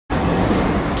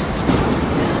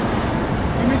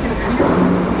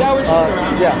Yeah, we're shooting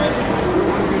around. Yeah.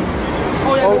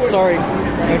 Oh, yeah. Oh, sorry.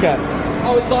 Okay.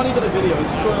 Oh, it's not even a video.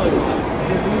 It's showing like.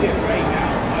 Delete it right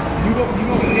now. You don't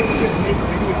get to just make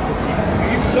videos for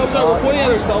TV. No, sir, we're pointing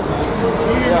at ourselves.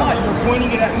 No, you're not. You're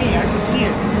pointing it at me. I can see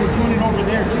it. You're doing it over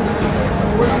there too.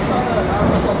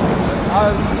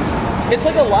 It's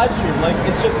like a live stream. Like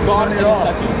it's just gone in a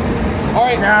second. All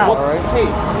right. Now. Well, all right. Hey.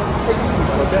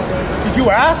 Did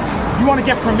you ask? You want to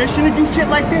get permission to do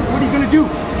shit like this? What are you gonna do?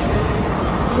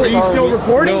 Are you still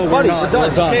recording? No, buddy, we're done.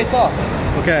 We're done. Okay, it's off.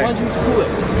 Okay. Why don't you cool it?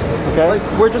 Okay. Like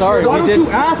we're just. Sorry. Why don't you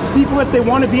ask people if they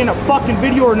want to be in a fucking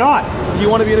video or not? Do you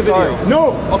want to be in a video?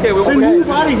 No. Okay. Then move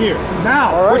out of here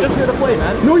now. All right. We're just here to play,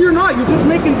 man. No, you're not. You're just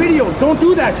making videos. Don't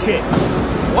do that shit.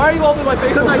 Why are you all in my face?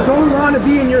 Because I don't want to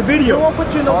be in your video. We won't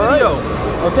put you in the video.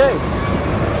 Okay.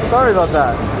 Sorry about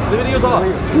that. The video's off.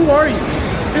 Who are you?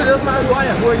 Dude, it doesn't matter who I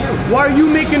am. Who are you? Why are you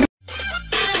making